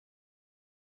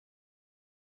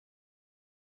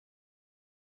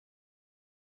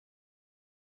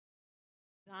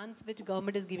grants which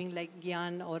government is giving like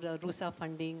GYAN or RUSA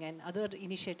funding and other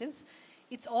initiatives,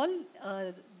 it's all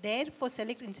there for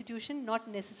select institution, not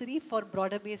necessary for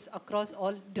broader base across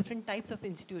all different types of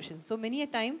institutions. So many a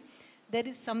time, there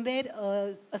is somewhere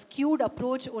a skewed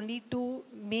approach only to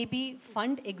maybe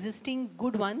fund existing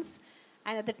good ones.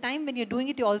 And at the time when you're doing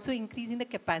it, you're also increasing the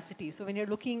capacity. So when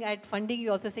you're looking at funding,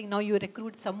 you're also saying now you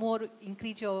recruit some more,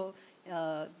 increase your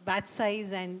batch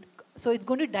size. And so it's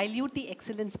going to dilute the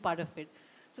excellence part of it.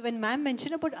 So when ma'am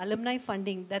mentioned about alumni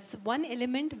funding, that's one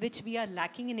element which we are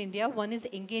lacking in India. One is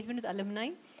engagement with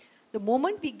alumni. The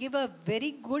moment we give a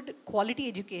very good quality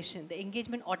education, the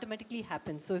engagement automatically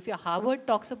happens. So if your Harvard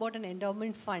talks about an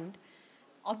endowment fund,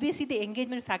 obviously the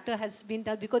engagement factor has been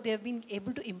there because they have been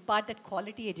able to impart that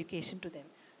quality education to them.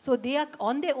 So they are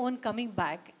on their own coming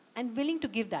back and willing to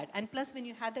give that. And plus when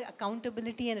you have the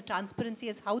accountability and the transparency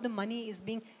as how the money is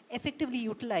being effectively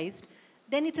utilized,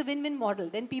 then it's a win-win model.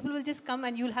 Then people will just come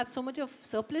and you'll have so much of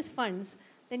surplus funds,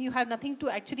 then you have nothing to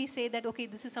actually say that, okay,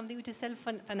 this is something which is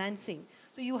self-financing.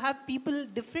 So you have people,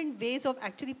 different ways of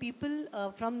actually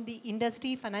people from the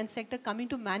industry, finance sector coming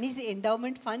to manage the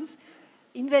endowment funds,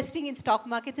 investing in stock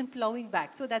markets and plowing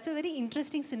back. So that's a very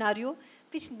interesting scenario,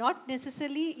 which not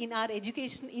necessarily in our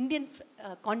education, Indian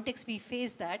context we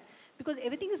face that, because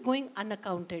everything is going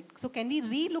unaccounted. So can we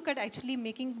re-look at actually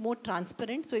making more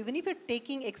transparent? So even if you're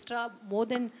taking extra more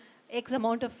than X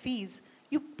amount of fees,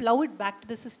 you plow it back to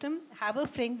the system, have a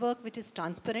framework which is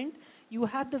transparent, you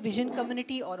have the vision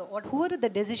community or who are the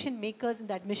decision makers in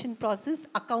the admission process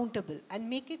accountable and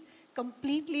make it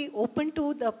completely open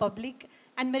to the public,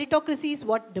 and meritocracy is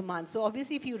what demands. So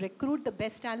obviously if you recruit the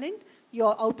best talent,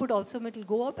 your output also will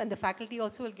go up and the faculty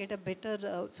also will get a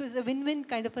better, so it's a win-win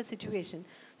kind of a situation.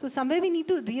 So somewhere we need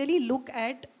to really look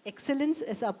at excellence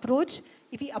as an approach.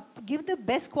 If we give the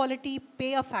best quality,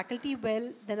 pay our faculty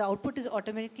well, then the output is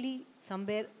automatically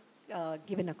somewhere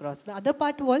given across. The other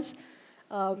part was,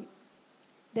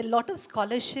 there are a lot of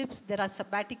scholarships, there are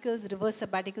sabbaticals, reverse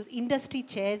sabbaticals, industry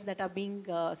chairs that are being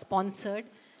sponsored.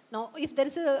 Now, if there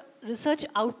is a research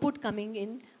output coming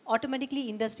in, automatically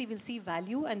industry will see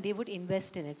value and they would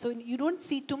invest in it. So you don't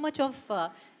see too much of,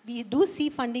 we do see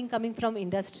funding coming from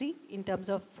industry in terms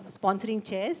of sponsoring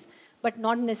chairs, but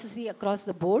not necessarily across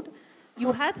the board.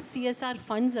 You have CSR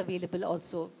funds available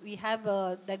also. We have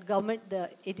that government, the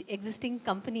existing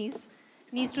companies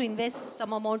needs to invest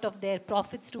some amount of their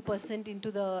profits, 2%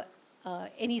 into the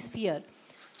any sphere.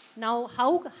 Now,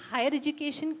 how higher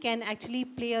education can actually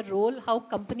play a role, how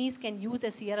companies can use the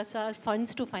CSR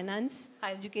funds to finance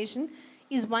higher education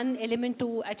is one element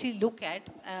to actually look at,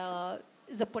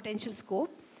 is a potential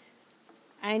scope.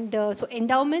 And so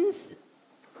endowments,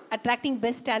 attracting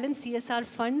best talent, CSR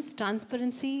funds,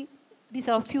 transparency, these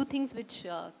are a few things which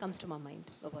comes to my mind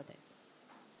about this.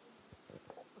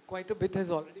 Quite a bit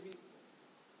has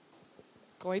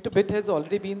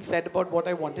already been said about what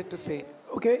I wanted to say.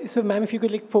 Okay, so ma'am, if you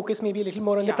could focus maybe a little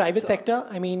more on the private sector.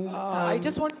 I mean, I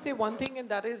just want to say one thing, and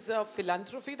that is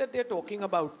philanthropy that they're talking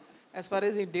about. As far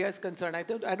as India is concerned, I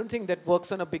don't think that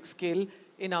works on a big scale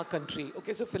in our country.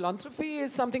 Okay, so philanthropy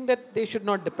is something that they should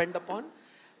not depend upon.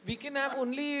 We can have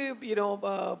only, you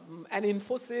know, an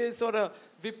Infosys or a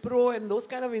Wipro and those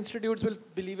kind of institutes will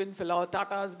believe in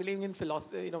Tata's believing in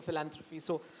philanthropy.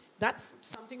 So that's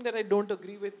something that I don't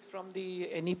agree with from the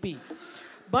NEP.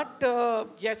 But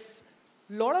yes,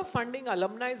 a lot of funding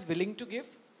alumni is willing to give.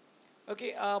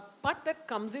 Okay, but that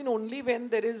comes in only when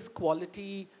there is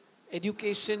quality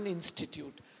education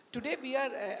institute. Today we are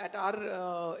at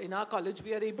in our college,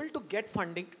 we are able to get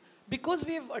funding because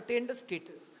we have attained a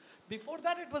status. Before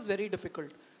that, it was very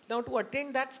difficult. Now, to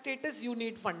attain that status, you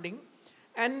need funding.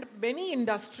 And many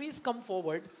industries come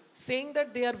forward saying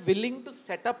that they are willing to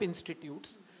set up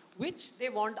institutes, which they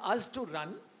want us to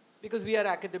run because we are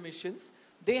academicians.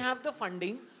 They have the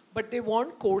funding, but they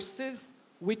want courses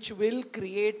which will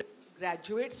create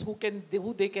graduates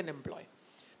who they can employ.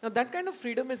 Now, that kind of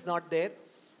freedom is not there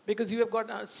because you have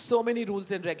got so many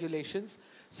rules and regulations.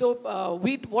 So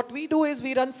what we do is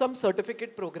we run some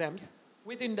certificate programs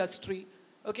with industry,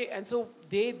 okay, and so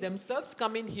they themselves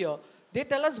come in here. They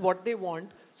tell us what they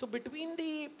want. So between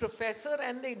the professor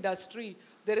and the industry,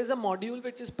 there is a module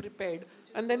which is prepared,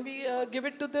 and then we give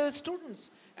it to the students.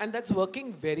 And that's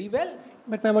working very well.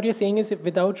 But ma'am, what you're saying is if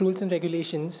without rules and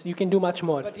regulations, you can do much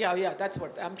more. But yeah, that's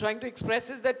what I'm trying to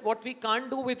express is that what we can't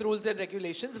do with rules and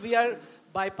regulations, we are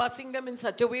bypassing them in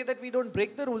such a way that we don't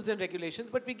break the rules and regulations,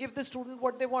 but we give the student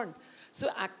what they want. So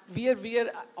we are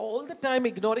all the time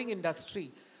ignoring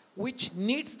industry, which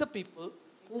needs the people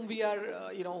whom we are,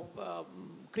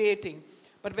 creating.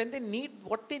 But when they need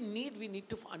what they need, we need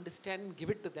to understand and give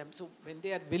it to them. So when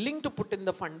they are willing to put in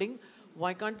the funding,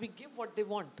 why can't we give what they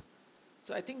want?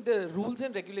 So I think the rules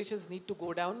and regulations need to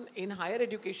go down. In higher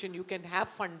education, you can have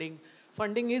funding.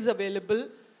 Funding is available,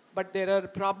 but there are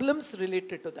problems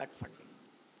related to that funding.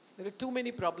 There are too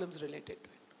many problems related to it.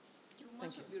 Too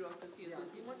much of bureaucracy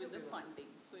associated with the funding,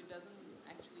 so it doesn't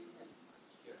actually help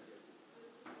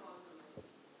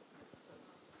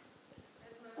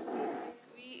much.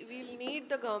 We'll need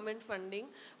the government funding,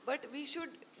 but we should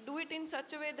do it in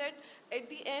such a way that at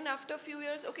the end, after a few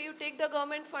years, okay, you take the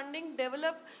government funding,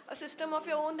 develop a system of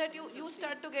your own that you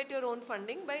start to get your own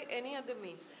funding by any other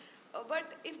means.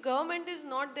 But if government is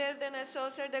not there, then as Sir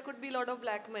said, there could be a lot of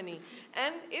black money.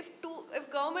 And if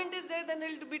government is there, then there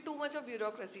will be too much of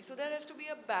bureaucracy. So there has to be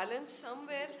a balance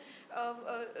somewhere,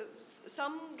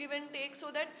 some give and take,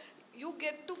 so that you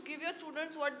get to give your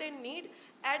students what they need.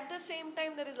 At the same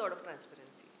time, there is a lot of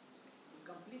transparency.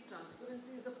 Complete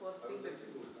transparency is the first thing that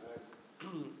you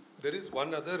do. There is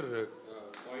one other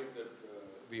point that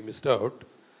we missed out.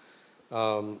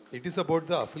 It is about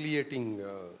the affiliating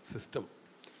system.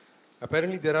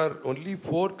 Apparently, there are only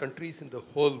 4 countries in the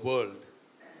whole world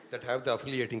that have the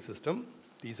affiliating system.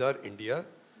 These are India,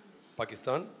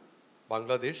 Pakistan,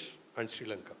 Bangladesh, and Sri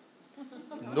Lanka.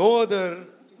 No other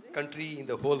country in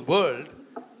the whole world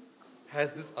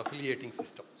has this affiliating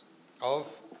system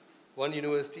of one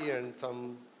university and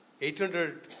some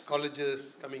 800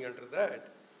 colleges coming under that.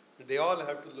 They all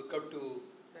have to look up to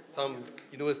some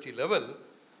university level.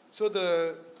 So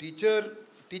the teacher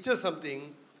teaches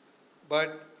something,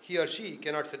 but he or she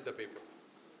cannot set the paper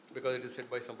because it is set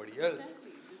by somebody else.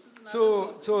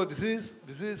 So this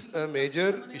is a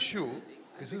major issue.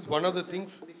 This is one of the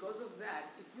things. Because of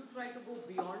that, if you try to go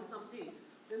beyond something,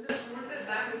 then the student says,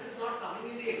 "Ma'am, this is not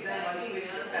coming in the exam. Why are you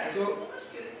wasting time?"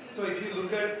 So if you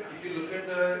look at the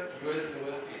US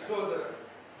university, so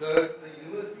the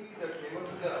university that came up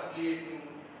with the affiliating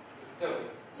system,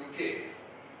 UK,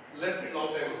 left it long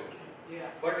time ago. Yeah.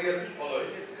 But we are still following.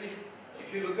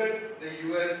 If you look at the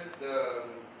US, the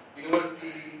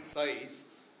university size,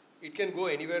 it can go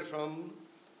anywhere from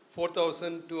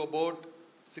 4,000 to about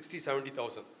 60,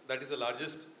 70,000. That is the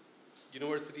largest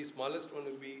university. Smallest one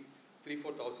will be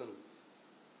 3,000-4,000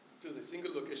 to the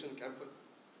single location campus,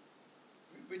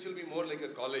 which will be more like a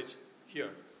college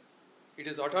here. It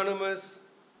is autonomous,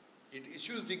 it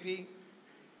issues degree,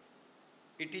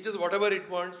 it teaches whatever it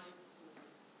wants,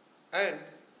 and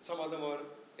some of them are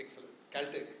excellent.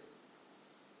 Caltech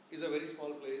is a very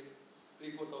small place,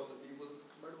 3,000-4,000 people.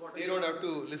 They don't have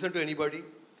to listen to anybody.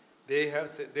 They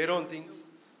have their own things.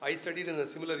 I studied in a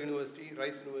similar university,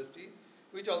 Rice University,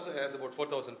 which also has about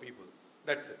 4,000 people.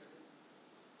 That's it.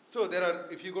 So there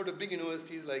are, if you go to big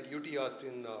universities like UT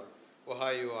Austin or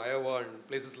Ohio, Iowa, and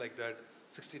places like that,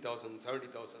 60,000,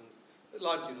 70,000,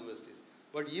 large universities.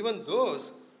 But even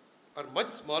those are much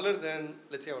smaller than,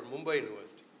 let's say, our Mumbai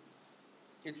University,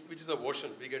 which is a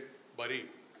ocean. We get buried.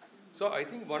 So I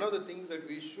think one of the things that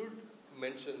we should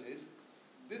mention is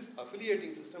this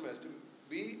affiliating system has to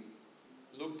be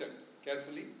looked at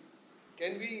carefully.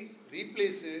 Can we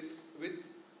replace it with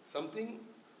something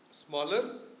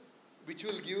smaller, which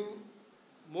will give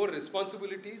more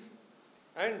responsibilities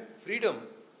and freedom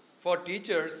for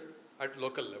teachers at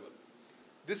local level?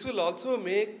 This will also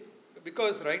make,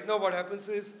 because right now what happens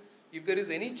is, if there is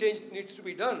any change needs to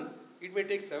be done, it may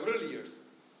take several years.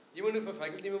 Even if a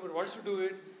faculty member wants to do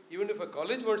it, even if a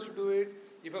college wants to do it,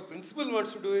 if a principal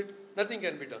wants to do it, nothing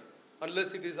can be done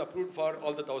unless it is approved for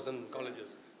all the 1,000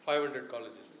 colleges, 500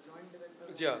 colleges.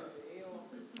 Yeah.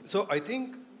 So I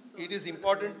think it is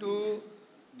important to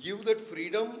give that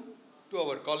freedom to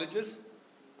our colleges,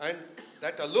 and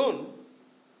that alone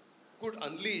could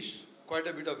unleash quite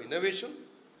a bit of innovation,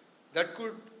 that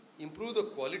could improve the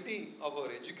quality of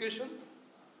our education,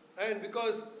 and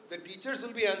because the teachers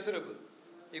will be answerable.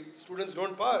 If students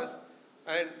don't pass,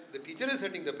 and the teacher is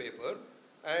setting the paper,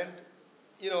 and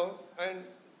and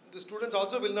the students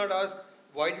also will not ask,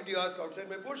 why did you ask outside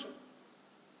my portion?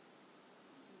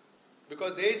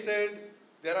 Because they said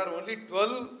there are only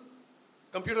 12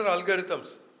 computer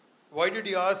algorithms. Why didn't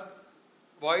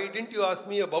you ask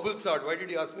me a bubble sort? Why did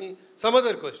you ask me some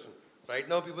other question? Right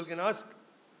now people can ask.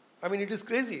 I mean, it is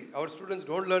crazy. Our students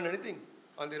don't learn anything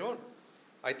on their own.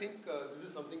 I think this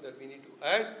is something that we need to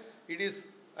add.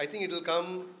 I think it will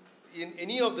come in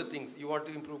any of the things. You want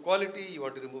to improve quality, you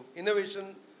want to remove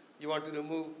innovation, you want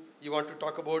to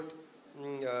talk about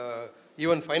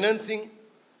even financing.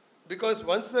 Because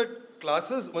once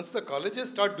the colleges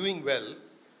start doing well,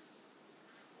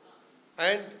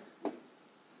 and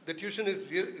the tuition is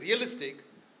realistic,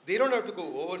 they don't have to go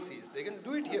overseas. They can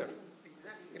do it here.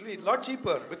 It will be a lot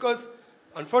cheaper, because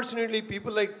unfortunately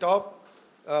people like top,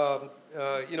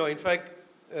 in fact,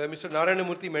 Mr.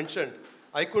 Narayanamurthy mentioned,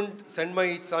 I couldn't send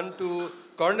my son to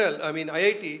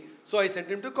IIT, so I sent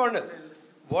him to Cornell.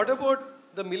 What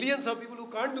about the millions of people who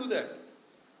can't do that?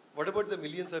 What about the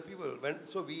millions of people?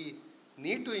 So we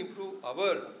need to improve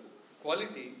our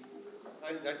quality,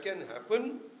 and that can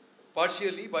happen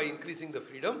partially by increasing the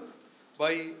freedom,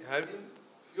 by having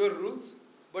your rules,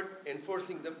 but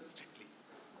enforcing them strictly.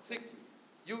 See,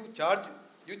 you charge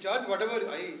whatever,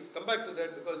 I come back to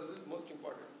that because this is most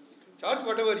important. Charge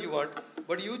whatever you want,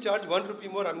 but you charge 1 rupee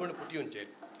more, I'm going to put you in jail.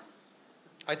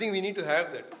 I think we need to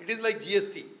have that. It is like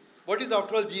GST. What is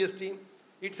after all GST?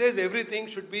 It says everything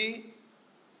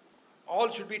all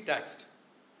should be taxed.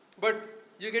 But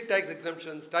you get tax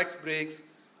exemptions, tax breaks.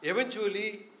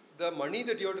 Eventually, the money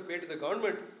that you have to pay to the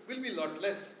government will be a lot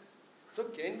less. So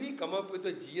can we come up with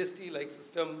a GST-like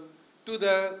system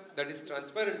that is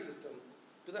transparent system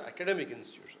to the academic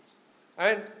institutions?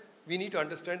 And we need to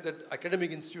understand that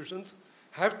academic institutions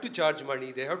have to charge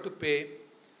money, they have to pay.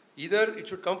 Either it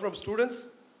should come from students,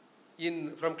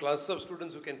 from classes of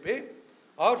students who can pay,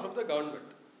 or from the government.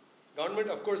 Government,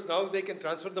 of course, now they can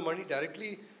transfer the money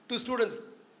directly to students,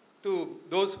 to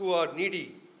those who are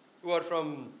needy, who are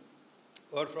from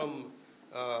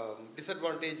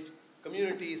disadvantaged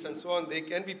communities and so on. They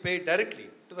can be paid directly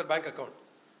to their bank account.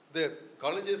 The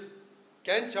colleges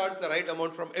can charge the right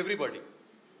amount from everybody,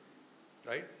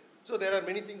 right? So there are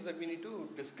many things that we need to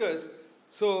discuss.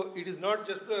 So it is not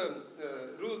just the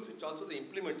rules, it's also the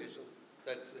implementation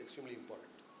that's extremely important.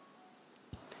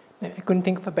 I couldn't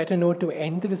think of a better note to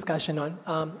end the discussion on.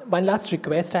 One last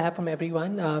request I have from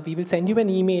everyone. We will send you an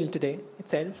email today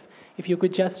itself. If you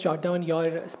could just jot down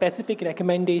your specific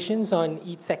recommendations on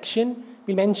each section.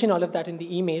 We'll mention all of that in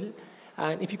the email.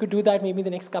 And if you could do that maybe the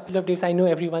next couple of days. I know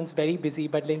everyone's very busy,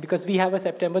 but because we have a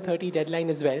September 30 deadline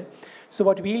as well. So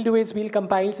what we'll do is we'll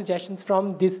compile suggestions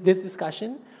from this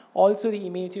discussion, also the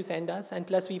emails you send us, and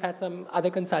plus we've had some other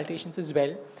consultations as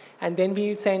well. And then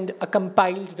we'll send a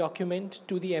compiled document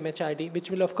to the MHRD, which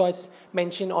will of course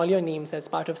mention all your names as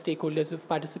part of stakeholders who've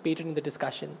participated in the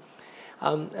discussion.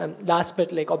 Last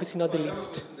but obviously not the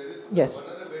least. Yes.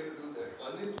 Another way to do that.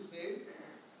 One is to say,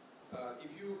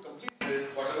 if you complete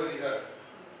this, whatever you have,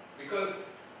 because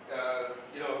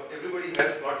everybody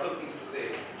has lots of things to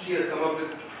say. She has come up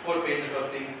with 4 pages of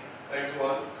things and so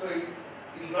on. So it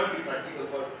will not be practical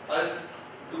for us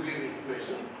to give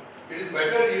information. It is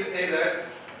better you say that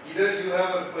either you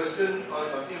have a question on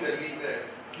something that we said,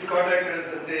 you contact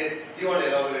us and say, do you want to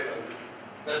elaborate on this?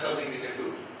 That's something we can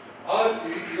do. Or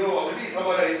if you have already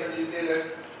summarized and you say that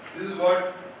this is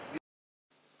what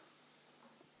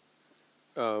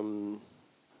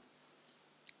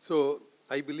so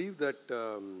I believe that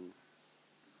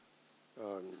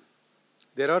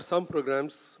there are some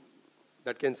programs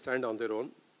that can stand on their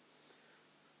own,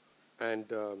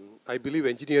 and I believe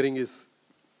engineering is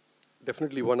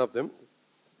definitely one of them,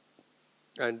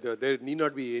 and there need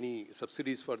not be any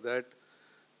subsidies for that.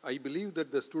 I believe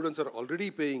that the students are already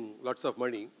paying lots of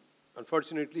money.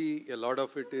 Unfortunately, a lot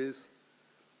of it is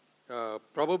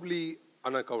probably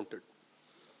unaccounted.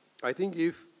 I think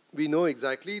if we know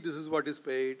exactly this is what is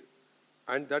paid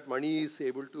and that money is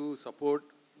able to support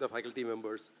the faculty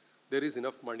members, there is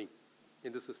enough money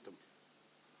in the system.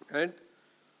 And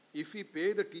if we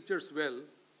pay the teachers well,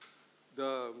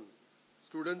 the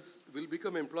students will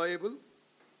become employable,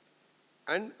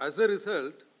 and as a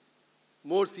result,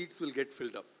 more seats will get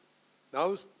filled up.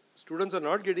 Now, students are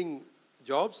not getting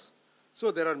jobs,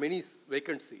 so there are many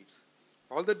vacant seats.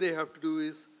 All that they have to do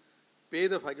is pay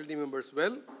the faculty members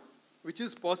well, which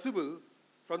is possible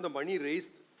from the money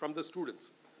raised from the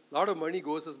students. A lot of money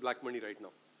goes as black money right now.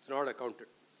 It's not accounted.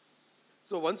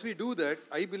 So once we do that,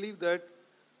 I believe that,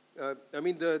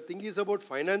 the thing is about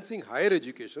financing higher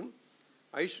education.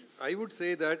 I would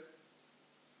say that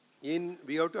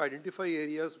we have to identify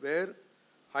areas where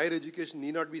higher education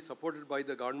need not be supported by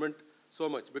the government so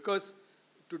much. Because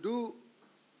to do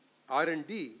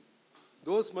R&D,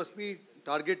 those must be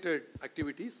targeted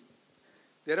activities.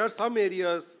 There are some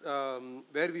areas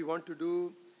where we want to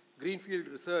do greenfield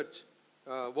research,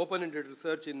 open-ended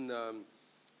research in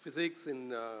physics,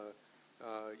 in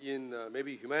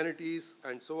maybe humanities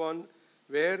and so on,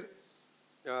 where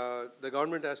the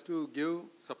government has to give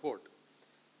support.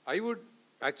 I would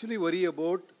actually worry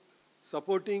about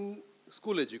supporting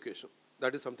school education.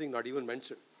 That is something not even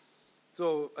mentioned.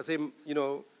 So, as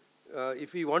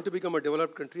if we want to become a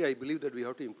developed country, I believe that we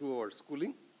have to improve our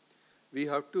schooling. We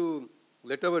have to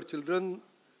let our children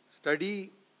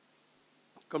study,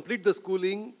 complete the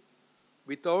schooling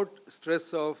without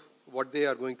stress of what they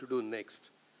are going to do next.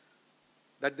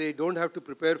 That they don't have to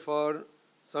prepare for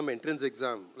some entrance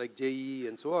exam like JEE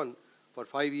and so on, for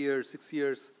 5 years, 6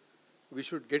 years. We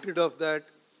should get rid of that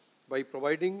by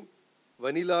providing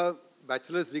vanilla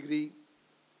bachelor's degree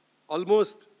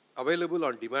almost available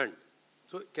on demand.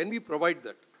 So can we provide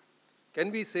that?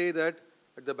 Can we say that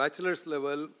at the bachelor's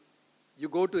level, you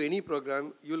go to any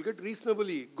program, you will get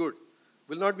reasonably good,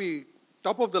 will not be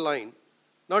top of the line,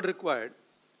 not required.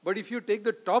 But if you take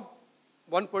the top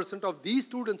 1% of these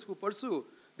students who pursue,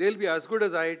 they'll be as good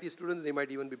as IIT students, they might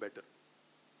even be better.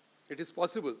 It is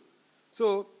possible.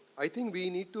 So I think we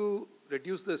need to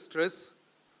reduce the stress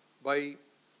by,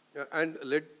 and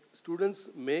let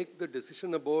students make the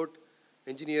decision about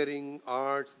engineering,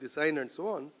 arts, design, and so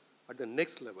on at the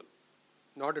next level,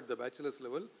 not at the bachelor's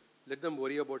level. Let them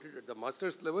worry about it at the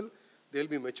master's level. They'll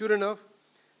be mature enough.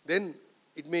 Then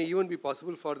it may even be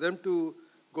possible for them to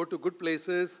go to good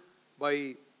places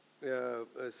by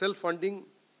self-funding,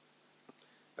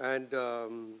 and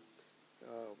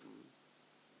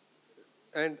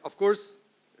of course,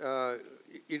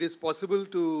 it is possible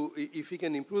to, if we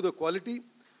can improve the quality,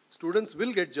 students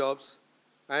will get jobs,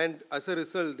 and as a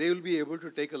result, they will be able to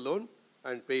take a loan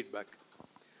and pay it back.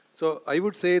 So I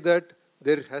would say that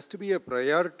there has to be a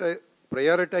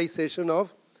prioritization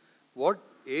of what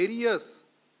areas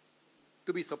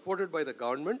to be supported by the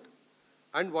government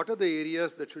and what are the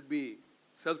areas that should be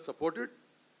self-supported.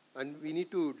 And we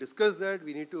need to discuss that.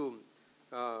 We need to,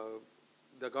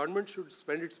 the government should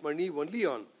spend its money only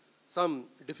on some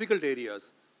difficult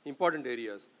areas, important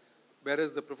areas,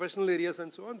 whereas the professional areas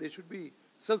and so on, they should be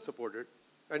self-supported.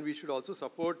 And we should also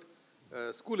support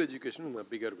school education in a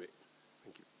bigger way.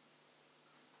 Thank you.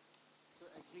 So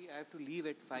actually, I have to leave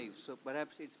at 5. So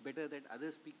perhaps it's better that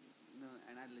others speak,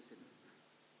 and I'll listen.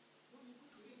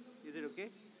 Is it okay?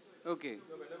 Okay.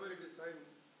 So whenever it is time.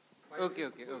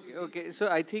 Okay. So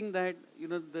I think that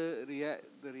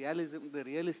the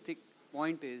realistic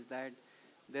point is that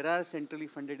there are centrally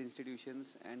funded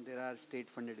institutions and there are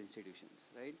state-funded institutions,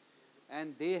 right?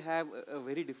 And they have a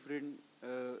very different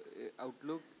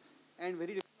outlook and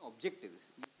very different objectives.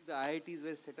 The IITs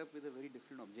were set up with a very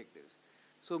different objectives.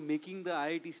 So making the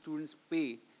IIT students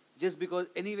pay just because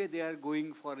anyway they are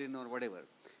going foreign or whatever.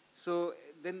 So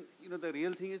then the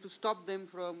real thing is to stop them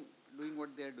from doing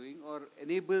what they are doing or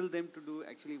enable them to do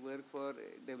actually work for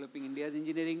developing India's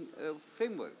engineering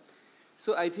framework.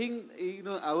 So I think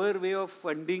our way of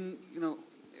funding,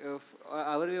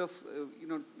 our way of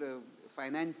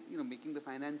finance, making the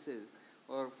finances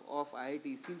of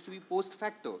IIT seems to be post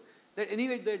facto. That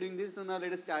anyway they're doing this, so now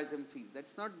let us charge them fees.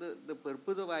 That's not the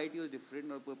purpose of IIT was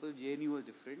different, or purpose of JNU was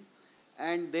different.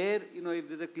 And there, if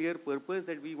there's a clear purpose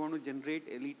that we want to generate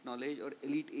elite knowledge or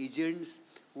elite agents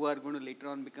who are going to later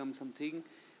on become something,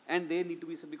 and they need to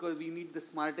be, because we need the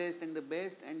smartest and the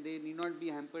best, and they need not be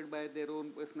hampered by their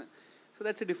own personal. So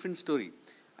that's a different story.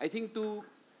 I think to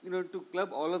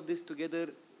club all of this together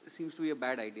seems to be a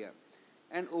bad idea.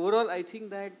 And overall, I think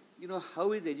that,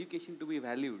 how is education to be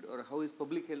valued, or how is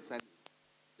public health valued?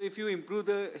 So if you improve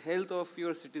the health of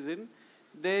your citizen,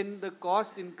 then the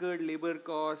cost incurred, labor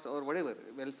cost or whatever,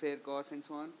 welfare costs and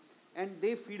so on, and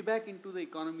they feed back into the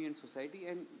economy and society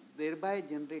and thereby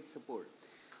generate support.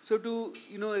 So to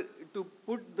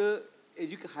put the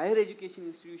higher education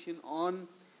institution on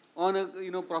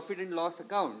a profit and loss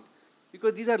account,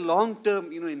 because these are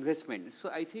long-term investments.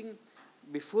 So I think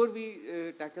before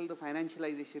we tackle the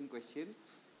financialization question,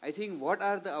 I think what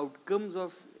are the outcomes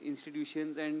of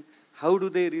institutions and how do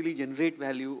they really generate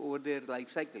value over their life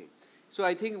cycle? So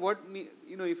I think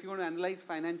if you want to analyze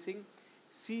financing,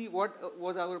 see what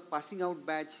was our passing out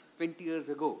batch 20 years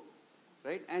ago,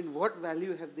 right? And what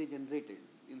value have they generated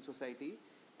in society?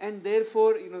 And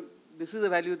therefore, this is the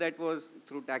value that was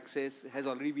through taxes, has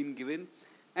already been given,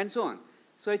 and so on.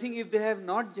 So I think if they have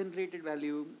not generated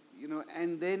value,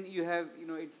 and then you have,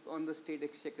 it's on the state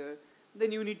exchequer,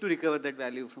 then you need to recover that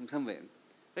value from somewhere,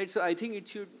 right? So I think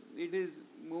it is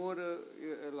more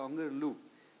a longer loop.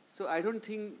 So I don't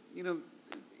think,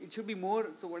 it should be more,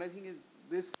 so what I think is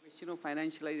this question of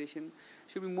financialization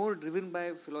should be more driven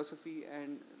by philosophy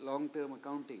and long-term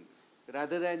accounting,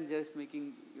 rather than just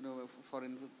making,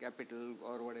 foreign capital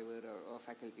or whatever, or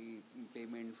faculty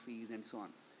payment fees and so on.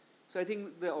 So I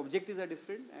think the objectives are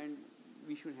different and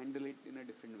we should handle it in a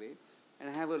different way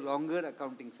and have a longer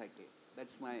accounting cycle.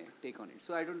 That's my take on it.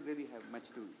 So I don't really have much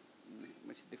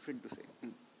different to say.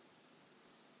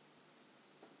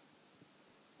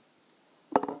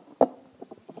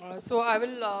 So I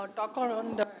will talk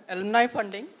on the alumni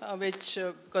funding, which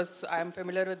because I am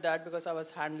familiar with that because I was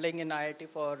handling in IIT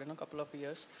for a couple of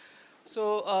years.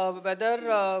 So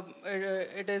whether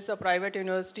it is a private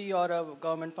university or a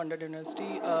government-funded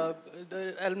university,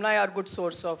 the alumni are good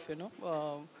source of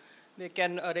they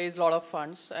can raise a lot of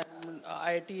funds, and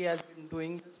IIT has been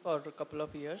doing this for a couple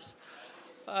of years.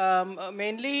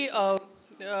 Mainly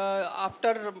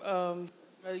after,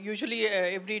 usually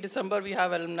every December we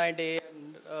have Alumni Day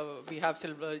and we have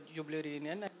Silver Jubilee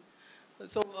Reunion.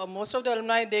 So most of the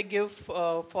alumni, they give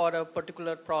for a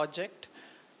particular project.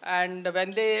 And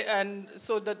when they, and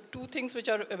so the two things which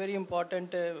are very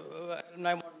important,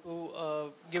 alumni want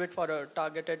to give it for a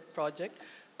targeted project.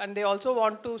 And they also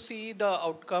want to see the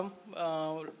outcome,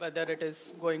 whether it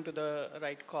is going to the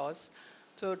right cause.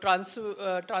 So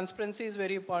transparency is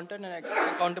very important and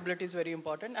accountability is very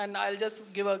important. And I'll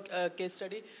just give a case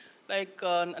study. Like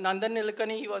Nandan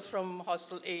Nilekani, he was from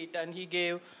Hostel 8 and he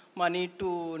gave money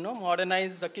to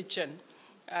modernize the kitchen.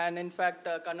 And in fact,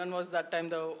 Kannan was that time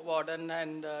the warden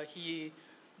and he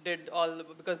did all,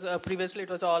 because previously it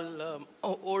was all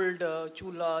old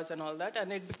chulas and all that,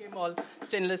 and it became all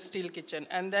stainless steel kitchen.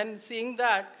 And then seeing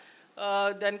that,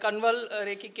 then Kanwal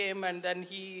Rekhi came and then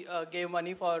he gave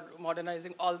money for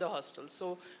modernizing all the hostels.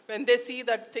 So when they see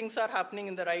that things are happening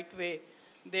in the right way,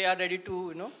 they are ready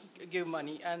to give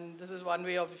money. And this is one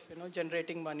way of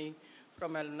generating money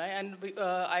from alumni. And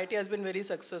IIT has been very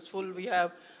successful. We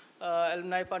have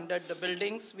alumni funded the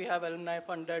buildings, we have alumni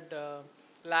funded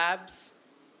labs,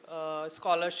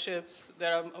 scholarships.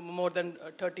 There are more than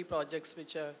 30 projects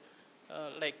which are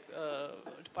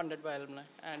funded by alumni,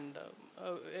 and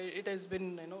it has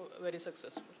been very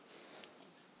successful.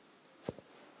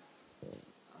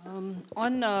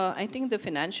 I think the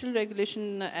financial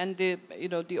regulation and the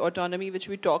the autonomy which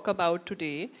we talk about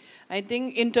today, I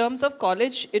think in terms of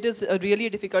college, it is a really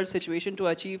difficult situation to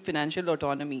achieve financial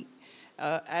autonomy.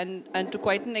 And to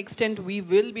quite an extent, we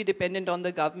will be dependent on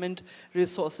the government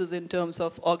resources in terms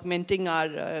of augmenting our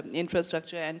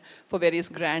infrastructure and for various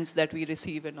grants that we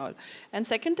receive and all. And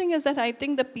second thing is that I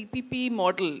think the PPP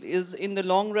model is in the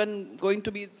long run going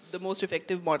to be the most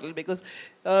effective model, because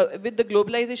with the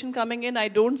globalization coming in, I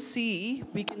don't see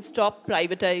we can stop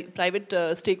private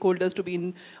stakeholders to be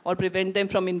in, or prevent them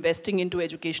from investing into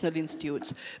educational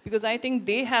institutes, because I think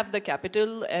they have the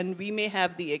capital and we may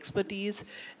have the expertise,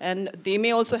 and they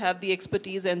may also have the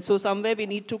expertise, and so somewhere we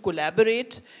need to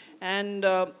collaborate, and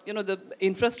the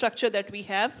infrastructure that we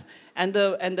have and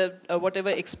the whatever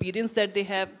experience that they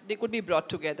have, they could be brought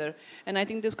together. And I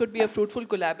think this could be a fruitful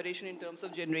collaboration in terms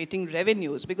of generating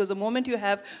revenues, because the moment you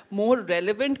have more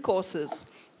relevant courses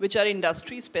which are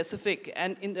industry specific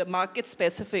and in the market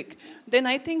specific, then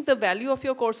I think the value of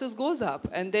your courses goes up.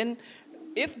 And then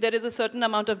if there is a certain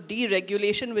amount of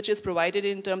deregulation which is provided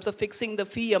in terms of fixing the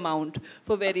fee amount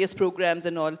for various programs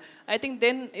and all, I think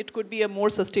then it could be a more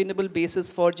sustainable basis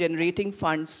for generating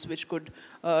funds which could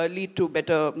lead to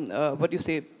better,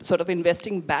 sort of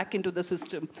investing back into the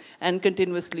system and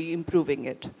continuously improving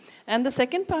it. And the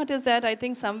second part is that I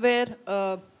think somewhere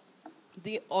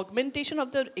the augmentation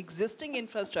of the existing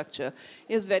infrastructure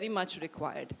is very much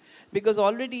required. Because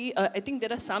already, I think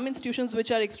there are some institutions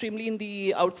which are extremely in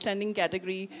the outstanding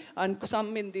category and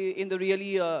some in the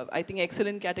really, I think,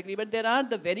 excellent category. But there are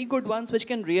the very good ones which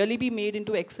can really be made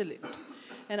into excellent.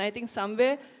 And I think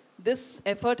somewhere this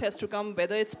effort has to come,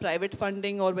 whether it's private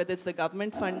funding or whether it's the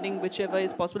government funding, whichever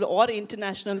is possible, or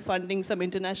international funding, some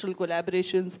international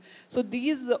collaborations. So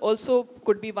these also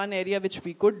could be one area which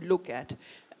we could look at.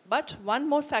 But one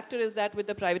more factor is that with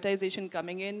the privatization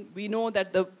coming in, we know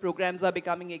that the programs are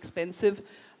becoming expensive,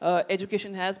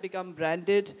 education has become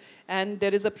branded, and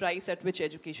there is a price at which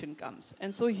education comes.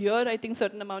 And so here, I think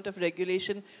certain amount of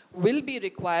regulation will be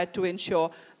required to ensure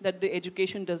that the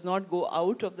education does not go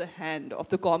out of the hand of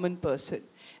the common person.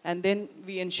 And then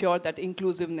we ensure that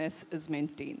inclusiveness is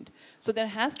maintained. So there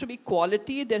has to be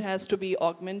quality, there has to be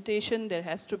augmentation, there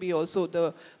has to be also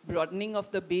the broadening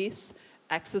of the base.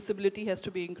 Accessibility has to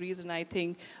be increased, and I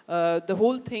think the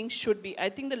whole thing should be, I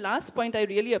think the last point I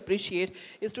really appreciate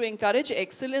is to encourage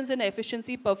excellence and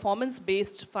efficiency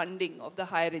performance-based funding of the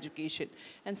higher education.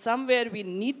 And somewhere we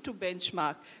need to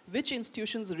benchmark which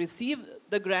institutions receive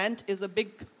the grant is a big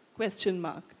question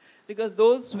mark. Because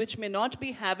those which may not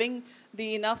be having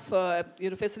the enough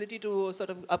facility to sort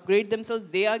of upgrade themselves,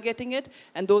 they are getting it,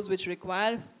 and those which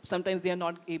require, sometimes they are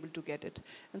not able to get it.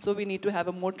 And so we need to have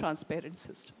a more transparent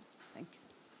system.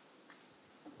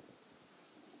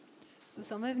 So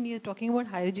somewhere when you're talking about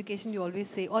higher education, you always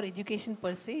say, or education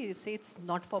per se, you say it's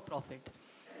not for profit.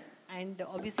 And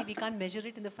obviously we can't measure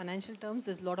it in the financial terms.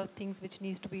 There's a lot of things which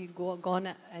needs to be gone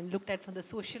and looked at from the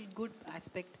social good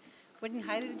aspect. But in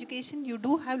higher education, you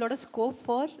do have a lot of scope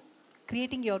for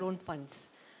creating your own funds.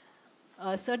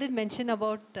 Sir did mention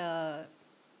about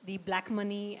the black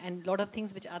money and a lot of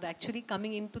things which are actually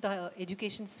coming into the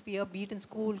education sphere, be it in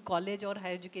school, college or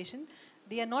higher education,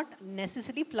 they are not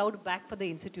necessarily plowed back for the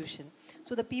institution.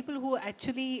 So the people who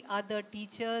actually are the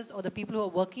teachers or the people who are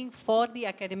working for the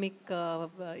academic,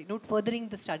 furthering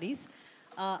the studies,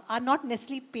 are not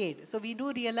necessarily paid. So we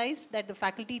do realize that the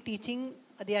faculty teaching,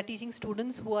 they are teaching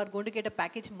students who are going to get a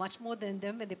package much more than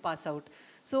them when they pass out.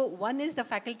 So one is the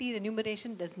faculty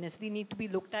remuneration does necessarily need to be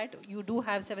looked at. You do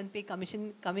have 7th pay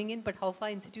commission coming in, but how far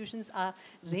institutions are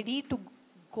ready to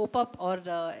cope up or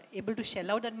able to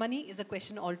shell out that money is a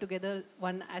question altogether,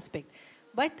 one aspect.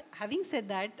 But having said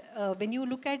that, when you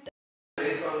look at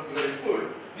based on your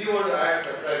input, we want to add,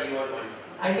 subtract, we want money.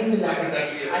 I think the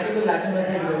latter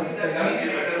method works. That will be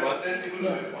a better one, then people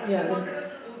will respond. Yeah. You wanted us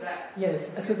to do that.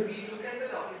 Yes. So We look at the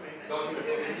document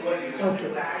and see what you want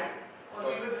okay. to add, or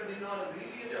we did not agree,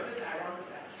 we will just add on to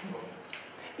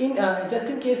that. just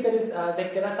in case there is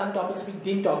there are some topics we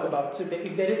didn't talk about, so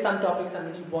if there is some topic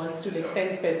somebody wants to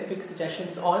send specific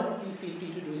suggestions on, please feel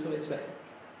free to do so as well.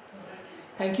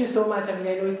 Thank you so much. I mean,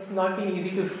 I know it's not been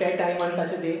easy to spare time on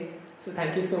such a day, so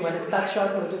thank you so much. It's such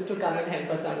short notice to come and help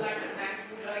us out. I'd like to thank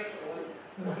you guys all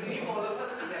for bringing all of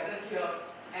us together here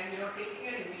and taking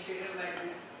an initiative like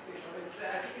this.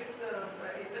 I think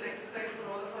it's an exercise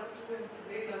for all of us too, and it's a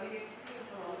great learning experience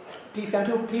for all of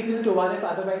us. Please visit ONF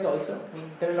otherwise also. I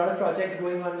mean, there are a lot of projects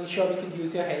going on. We're sure we can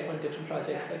use your help on different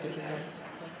projects at different times.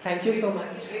 Thank you so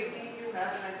much. Great team you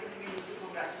have, and I think we need to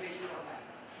congratulate you.